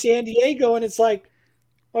go to San Diego and it's like,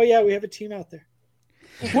 oh yeah, we have a team out there.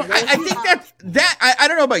 Well, I think I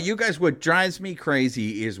don't know about you guys. What drives me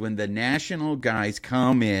crazy is when the national guys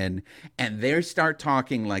come in and they start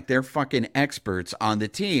talking like they're fucking experts on the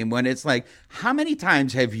team. When it's like, how many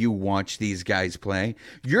times have you watched these guys play?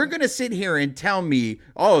 You're gonna sit here and tell me,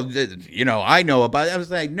 oh, I know about it. I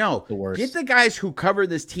was like, no, The worst. get the guys who cover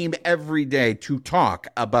this team every day to talk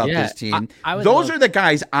about Yeah, this team. I would Those love- are the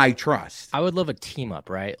guys I trust. I would love a team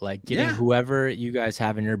up, right? Like getting Yeah. whoever you guys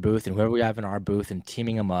have in your booth and whoever we have in our booth and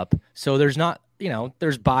teaming them up. So there's not,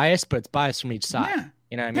 there's bias, but it's bias from each side. Yeah.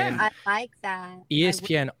 You know what I mean? I like that.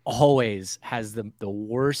 ESPN always has the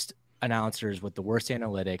worst announcers with the worst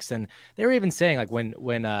analytics, and they were even saying like when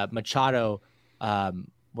Machado,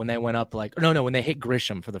 when they went up when they hit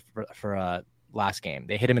Grisham for last game,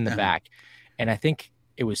 they hit him in the back, and I think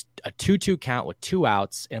it was a 2-2 count with 2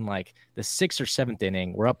 outs in like the 6th or 7th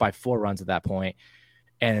inning. We're up by 4 runs at that point,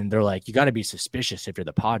 and they're like, you got to be suspicious if you're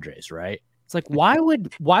the Padres, right? It's like, why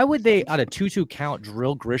would they at a 2-2 count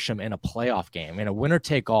drill Grisham in a playoff game in a winner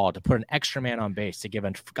take all to put an extra man on base to give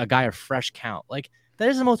a guy a fresh count? Like, that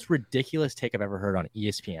is the most ridiculous take I've ever heard on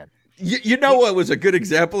ESPN. You know what was a good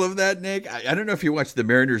example of that, Nick? I don't know if you watched the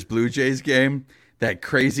Mariners Blue Jays game, that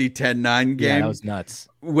crazy 10-9 game. Yeah, that was nuts.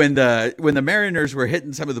 When the Mariners were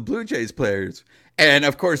hitting some of the Blue Jays players. And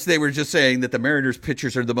of course, they were just saying that the Mariners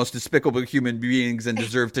pitchers are the most despicable human beings and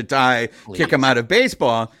deserve to die, kick them out of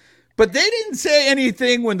baseball. But they didn't say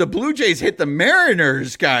anything when the Blue Jays hit the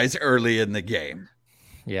Mariners guys early in the game.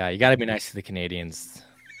 Yeah, you got to be nice to the Canadians.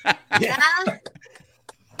 Yeah.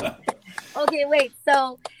 Okay, wait.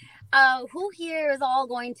 So, who here is all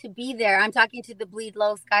going to be there? I'm talking to the Bleed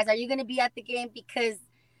Los guys. Are you going to be at the game? Because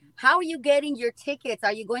how are you getting your tickets?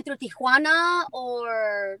 Are you going through Tijuana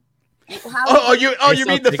or? You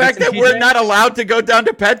mean the fact that we're not allowed to go down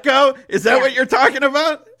to Petco? Is that what you're talking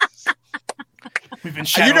about? We've been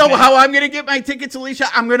You know how I'm going to get my tickets, Alicia?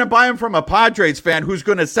 I'm going to buy them from a Padres fan who's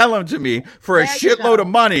going to sell them to me for a There you shitload go. of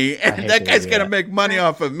money, and hate that to guy's do going to that. make money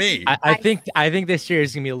off of me. I think this year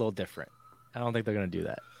is gonna be a little different. I don't think they're gonna do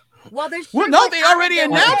that. Well, there's Well, no, they already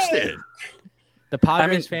announced it. The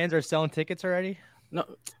Padres fans are selling tickets already. No,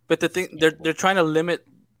 but the thing they're trying to limit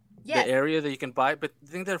Yes. the area that you can buy. But the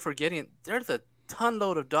thing they're forgetting, there's a ton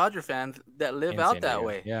load of Dodger fans that live In out San that Diego.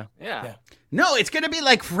 way. Yeah. Yeah. No, it's going to be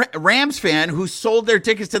like Rams fan who sold their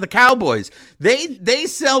tickets to the Cowboys. They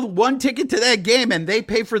sell one ticket to that game, and they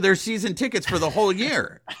pay for their season tickets for the whole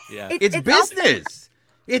year. Yeah. It's also- business.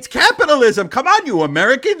 It's capitalism. Come on, you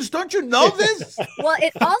Americans. Don't you know this? Well,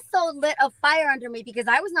 it also lit a fire under me because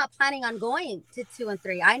I was not planning on going to 2 and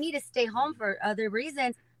 3. I need to stay home for other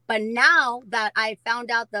reasons. But now that I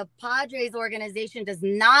found out the Padres organization does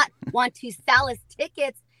not want to sell us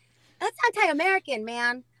tickets, that's anti-American,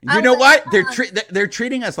 man. I You know was what? like, They're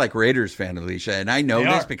treating us like Raiders fan, Alicia, and I know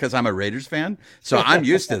They this are. because I'm a Raiders fan. So I'm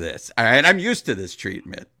used to this. All right, I'm used to this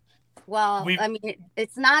treatment. Well, We- I mean,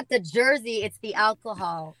 it's not the jersey; it's the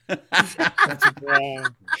alcohol. Yeah.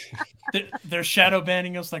 They're shadow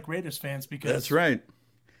banning us like Raiders fans because That's right.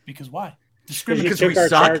 Because why? You Discriminate. Because took we our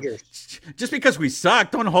suck. Chargers. Just because we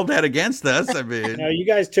suck, don't hold that against us. I mean, No, you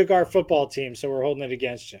guys took our football team, so we're holding it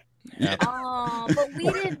against you. Oh, but we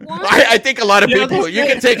didn't want. I think a lot of Yeah, people. that's You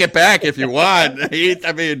can take it back if you want. Heath.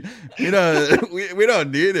 I mean, we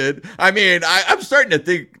don't need it. I mean, I'm starting to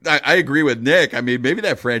think. I agree with Nick. I mean, maybe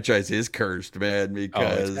that franchise is cursed, man.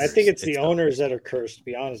 Because I think it's the owners that are cursed, to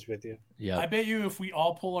be honest with you. I Yeah. bet you if we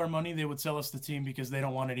all pull our money, they would sell us the team because they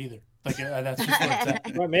don't want it either. Like that's just what it's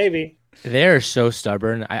at. Well, maybe. They're so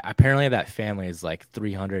stubborn. Apparently, that family is like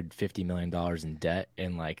 $350 million in debt,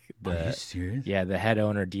 and like Are you serious? the head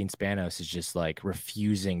owner Dean Spanos is just like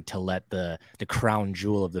refusing to let the crown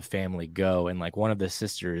jewel of the family go, and like one of the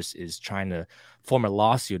sisters is trying to form a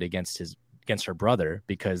lawsuit against her brother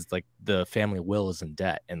because like the family will is in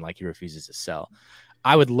debt and like he refuses to sell.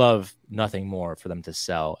 I would love nothing more for them to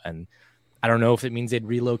sell, and I don't know if it means they'd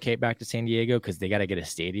relocate back to San Diego because they got to get a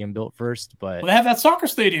stadium built first, but Well, they have that soccer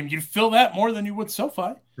stadium. You'd fill that more than you would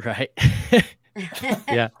SoFi. right.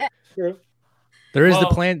 Yeah. True. There is Well-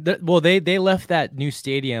 the plan. Well, they left that new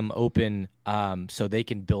stadium open so they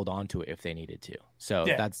can build onto it if they needed to. So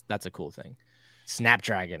Yeah. that's a cool thing.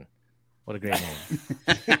 Snapdragon. What a great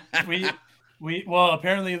name. Well,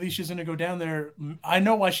 apparently Alicia's going to go down there. I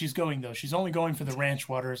know why she's going, though. She's only going for the ranch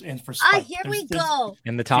waters and for Spike. Here we go.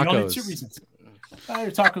 And the The only tacos. two reasons.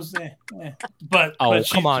 Tacos, But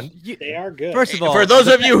Come on. They are good. First of all, For those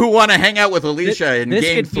of you who want to hang out with Alicia in this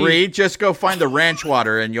Game could be- 3, just go find the ranch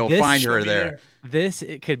water and you'll This find she'll her be there.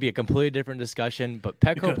 it could be a completely different discussion, but It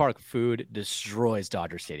Petco could. Park food destroys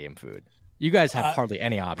Dodger Stadium food. You guys have hardly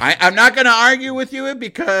any options. I'm not going to argue with you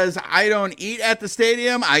because I don't eat at the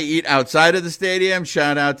stadium. I eat outside of the stadium.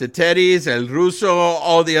 Shout out to Teddy's, El Russo,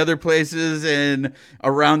 all the other places in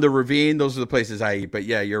around the ravine. Those are the places I eat. But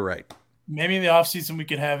yeah, you're right. Maybe in the offseason we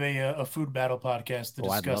could have a food battle podcast to Oh,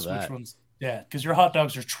 I'd discuss love which that. ones. Yeah, because your hot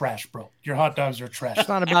dogs are trash, bro. Your hot dogs are trash. It's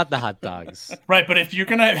not about the hot dogs. Right, but if you're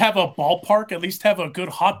going to have a ballpark, at least have a good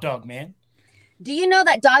hot dog, man. Do you know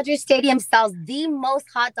that Dodger Stadium sells the most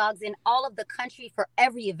hot dogs in all of the country for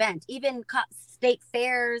every event, even state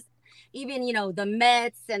fairs, even the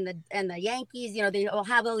Mets and the Yankees. They all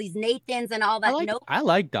have all these Nathans and all that. I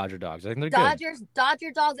like Dodger dogs. I think they're good. Dodger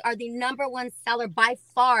dogs are the number one seller by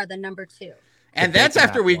far, the number two. And The that's bacon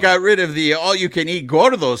after we apple. got rid of the all-you-can-eat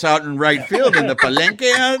gordos out in right field in the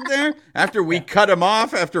Palenque out there. After we cut them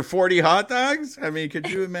off after 40 hot dogs. I mean, could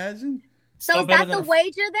you imagine? So Still is better that the than a-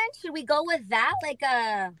 wager then? Should we go with that?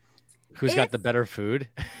 Who's got the better food?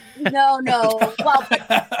 No. Well,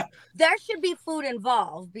 there should be food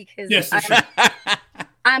involved because Yes, there should.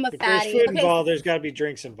 I'm a If there's fatty. food Okay, involved, there's got to be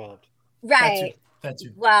drinks involved. right. That's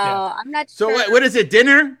it. Well, I'm not So sure. what is it,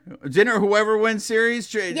 dinner? Dinner, whoever wins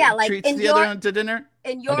series Yeah, like treats in the other your- one to dinner?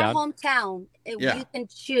 In your doubt. hometown, Yeah. you can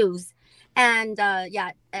choose, and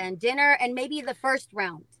and dinner, and maybe the first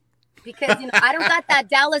round, because I don't got that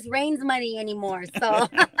Dallas Reigns money anymore. So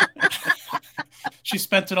She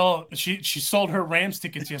spent it all. She sold her Rams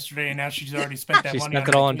tickets yesterday, and now she's already spent that She money. spent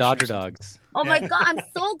it all on vacation. Dodger dogs. oh my god, I'm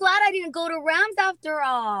so glad I didn't go to Rams after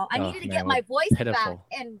all. I Oh, needed to man, get my voice back, pitiful.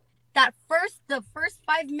 and the first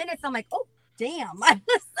 5 minutes, I'm like, oh damn.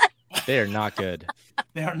 They are not good.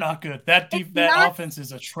 They are not good. That It's that not- offense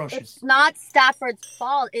is atrocious. It's not Stafford's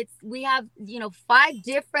fault. We have 5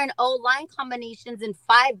 different O-line combinations in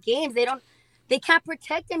 5 games. They can't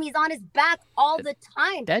protect him. He's on his back all the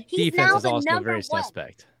time. That He's defense now is the also number very one.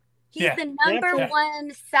 suspect. He's Yeah. the number Yeah.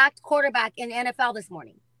 one sacked quarterback in the NFL this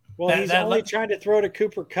morning. Well, That- he's that only le- trying to throw to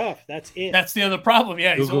Cooper Cuff. That's it. That's the other problem.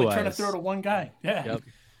 Yeah, he's Google only trying to eyes. throw to one guy. Yeah. Yep.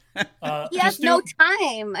 He has just no do-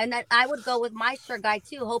 time, and I would go with my sure guy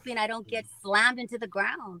too, hoping I don't get slammed into the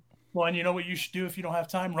ground. Well, and you know what you should do if you don't have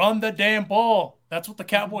time? Run the damn ball. That's what the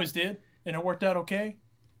Cowboys did, and it worked out okay.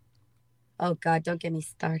 Oh God, don't get me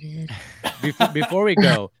started. Before we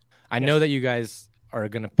go, I know that you guys are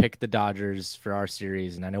gonna pick the Dodgers for our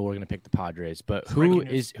series, and I know we're gonna pick the Padres. But who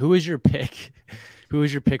breaking news. is your pick? Who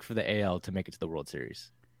is your pick for the AL to make it to the World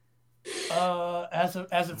Series? As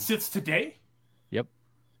it sits today. Yep.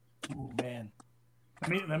 Oh man.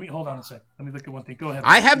 Let me hold on a sec. Let me look at one thing. Go ahead.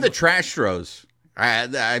 I have the trash throws.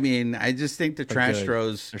 I mean, I just think the They're trash good.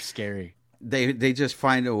 throws, They're scary. they just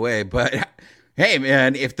find a way. But hey,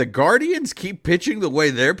 man, if the Guardians keep pitching the way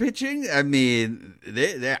they're pitching, I mean,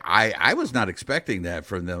 I was not expecting that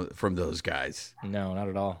from those guys. No, not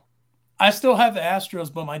at all. I still have the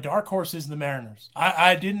Astros, but my dark horse is the Mariners.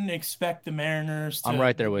 I didn't expect the Mariners to. I'm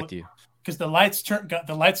right there with you. Because the lights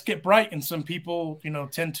get bright, and some people,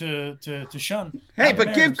 tend to shun. Hey, the but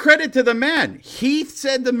give Mariners. credit to the man. He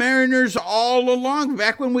said the Mariners all along,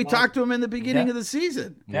 back when we talked to him in the beginning yeah. of the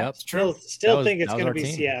season. Yeah, Yep. it's true. Still That was- think it's that was going to our be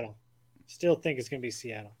team. Seattle. Still think it's going to be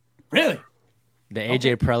Seattle. Really? The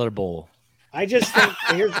AJ Preller Bowl. I just think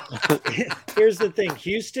here's the thing.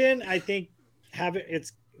 Houston, I think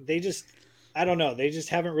I don't know. They just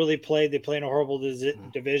haven't really played. They play in a horrible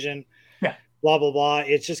division. Yeah. Blah blah blah.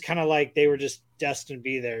 It's just kind of like they were just destined to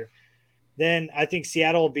be there. Then I think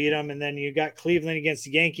Seattle will beat them, and then you got Cleveland against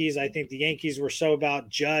the Yankees. I think the Yankees were so about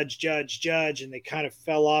judge, and they kind of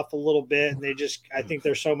fell off a little bit. And I think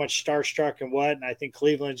they're so much starstruck and I think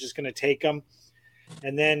Cleveland's just going to take them.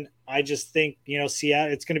 And then I just think,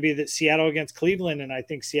 Seattle, it's going to be Seattle against Cleveland. And I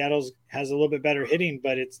think Seattle has a little bit better hitting,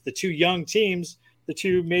 but it's the two young teams, the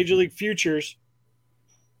two major league futures.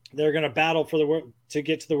 They're going to battle for the world to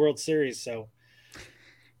get to the World Series. So,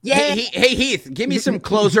 Yeah. Hey, Heath, give me some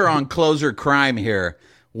closer on closer crime here.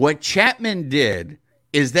 What Chapman did,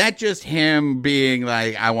 is that just him being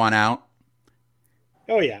like, I want out?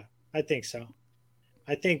 oh yeah, I think so.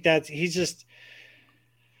 I think he's just,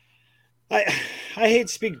 I hate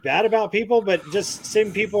to speak bad about people, but just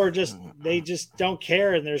some people they just don't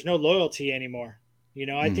care and there's no loyalty anymore. You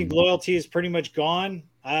know, I think loyalty is pretty much gone.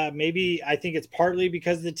 Maybe I think it's partly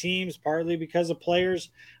because of the teams, partly because of players.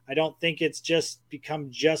 I don't think it's just become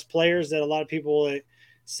just players that a lot of people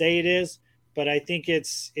say it is, but I think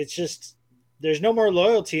it's just there's no more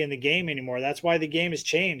loyalty in the game anymore. That's why the game has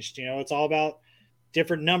changed. You know, it's all about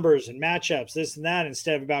different numbers and matchups, this and that,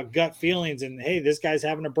 instead of about gut feelings and, hey, this guy's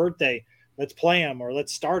having a birthday. Let's play him or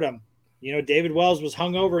let's start him. You know, David Wells was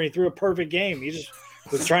hungover and he threw a perfect game. He just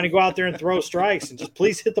was trying to go out there and throw strikes and just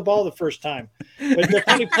please hit the ball the first time. But the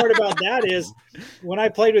funny part about that is when I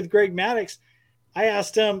played with Greg Maddux, I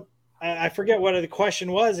asked him, I forget what the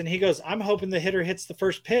question was, and he goes, I'm hoping the hitter hits the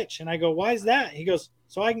first pitch. And I go, why is that? He goes,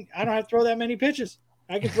 so I don't have to throw that many pitches.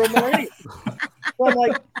 I can throw more innings. So I'm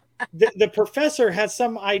like, the professor had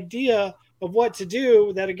some idea of what to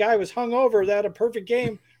do that a guy was hungover that had a perfect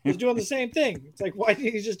game was doing the same thing. It's like, why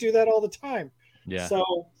didn't he just do that all the time? Yeah.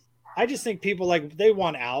 So I just think people they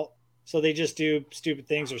want out, so they just do stupid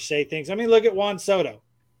things or say things. I mean, look at Juan Soto.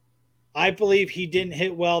 I believe he didn't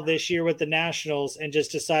hit well this year with the Nationals and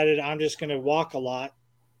just decided I'm just going to walk a lot,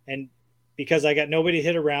 and because I got nobody to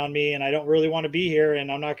hit around me and I don't really want to be here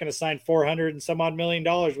and I'm not going to sign $400 and some odd million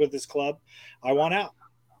with this club, I want out.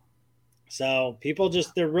 So people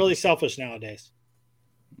they're really selfish nowadays.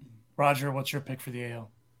 Roger, what's your pick for the AL?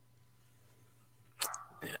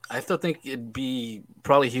 I still think it'd be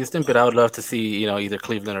probably Houston, but I would love to see, either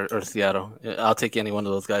Cleveland or Seattle. I'll take any one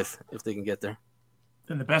of those guys if they can get there.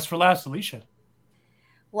 Then the best for last, Alicia.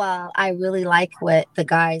 Well, I really like what the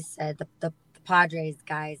guys said, the Padres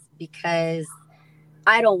guys, because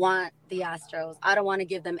I don't want the Astros. I don't want to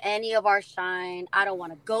give them any of our shine. I don't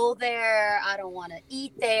want to go there. I don't want to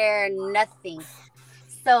eat there, nothing.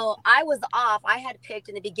 So I was off. I had picked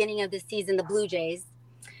in the beginning of the season the Blue Jays.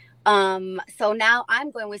 So now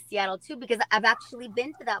I'm going with Seattle too, because I've actually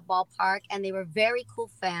been to that ballpark and they were very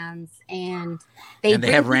cool fans, and they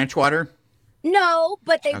have ranch water. No,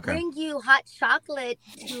 but they bring you hot chocolate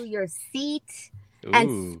to your seat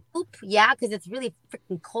and soup. Yeah, because it's really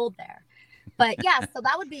freaking cold there. But yeah, so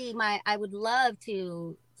that would be I would love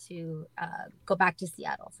to go back to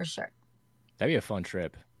Seattle for sure. That'd be a fun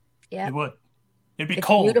trip. Yeah, it would. It'd be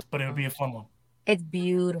cold, beautiful. But it would be a fun one. It's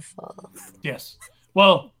beautiful. Yes.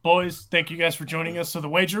 Well, boys, thank you guys for joining us. So the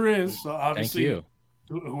wager is obviously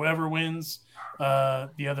whoever wins,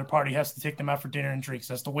 the other party has to take them out for dinner and drinks.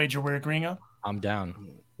 That's the wager we're agreeing on. I'm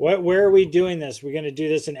down. Where are we doing this? We're going to do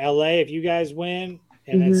this in LA if you guys win,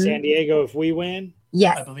 and then San Diego if we win?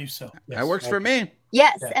 Yes. I believe so. Yes. That works for me.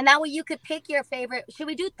 Yes, and that way you could pick your favorite. Should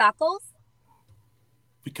we do tacos?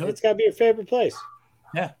 We could. It's got to be your favorite place.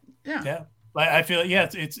 Yeah. I feel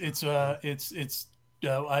it's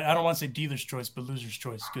I don't want to say dealer's choice, but loser's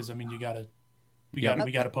choice, because I mean we gotta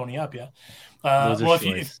pony up, yeah.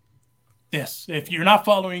 If you're not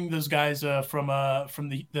following those guys from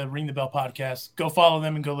the Ring the Bell podcast, go follow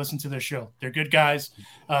them and go listen to their show. They're good guys,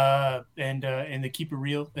 and they keep it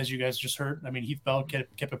real, as you guys just heard. I mean, Heath Bell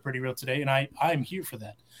kept it pretty real today, and I'm here for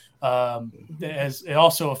that. As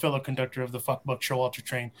also a fellow conductor of the Fuck Buck Showalter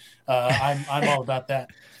train, I'm all about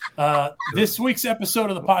that. This week's episode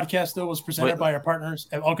of the podcast, though, was presented by our partners.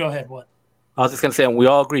 Oh, go ahead. What? I was just gonna say, we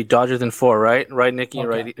all agree Dodgers in 4, right? Right, Nikki.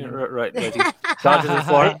 Okay. Right. Dodgers in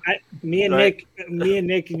 4. Me and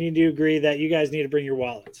Nick need to agree that you guys need to bring your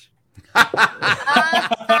wallets.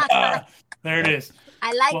 There it is.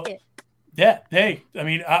 I like it. Yeah. Hey, I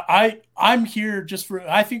mean, I'm here just for.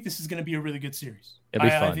 I think this is going to be a really good series. It'll be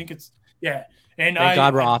fun. I think it's And thank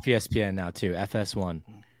God we're off ESPN now too. FS1.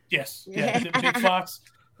 Yes. Yeah. Big Fox.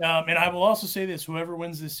 And I will also say this: whoever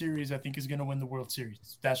wins this series, I think, is going to win the World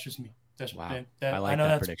Series. That's just me. Wow. I like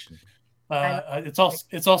that prediction.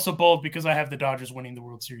 It's also bold because I have the Dodgers winning the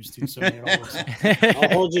World Series too. So it all works. I'll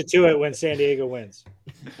hold you to it when San Diego wins.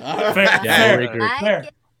 Fair.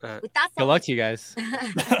 Good luck to you guys.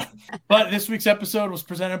 But this week's episode was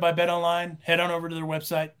presented by BetOnline. Head on over to their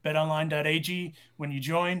website, betonline.ag. When you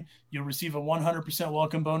join, you'll receive a 100%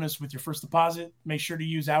 welcome bonus with your first deposit. Make sure to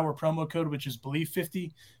use our promo code, which is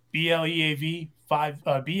BLEAV50, BLEAV,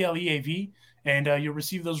 BLEAV, and you'll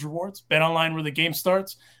receive those rewards. BetOnline, where the game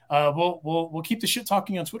starts. We'll keep the shit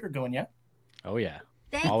talking on Twitter going, yeah? Oh, yeah.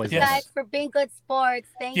 Thank you guys for being good sports.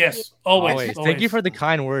 Thank you. Yes, always. Thank you for the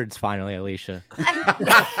kind words, finally, Alicia.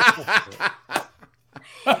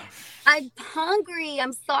 I'm hungry.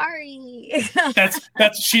 I'm sorry.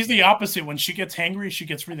 That's she's the opposite. When she gets hangry, she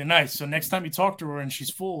gets really nice. So next time you talk to her and she's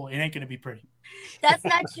full, it ain't gonna be pretty. That's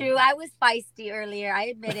not true. I was feisty earlier. I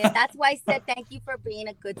admit it. That's why I said thank you for being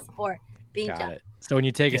a good sport. Got it. So when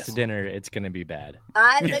you take us to dinner, it's gonna be bad.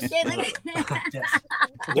 Thank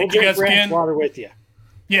you guys again. Water with you.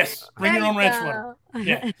 Yes, bring your own ranch water.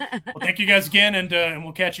 Yeah. Well, thank you guys again, and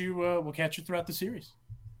we'll catch you. We'll catch you throughout the series.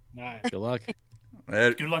 All right. Good luck.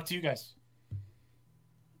 Good luck to you guys.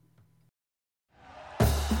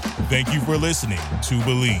 Thank you for listening to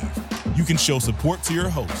Believe. You can show support to your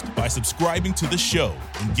host by subscribing to the show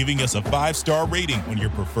and giving us a 5-star rating on your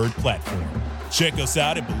preferred platform. Check us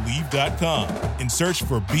out at Believe.com and search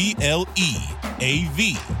for BLEAV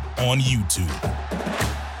on YouTube.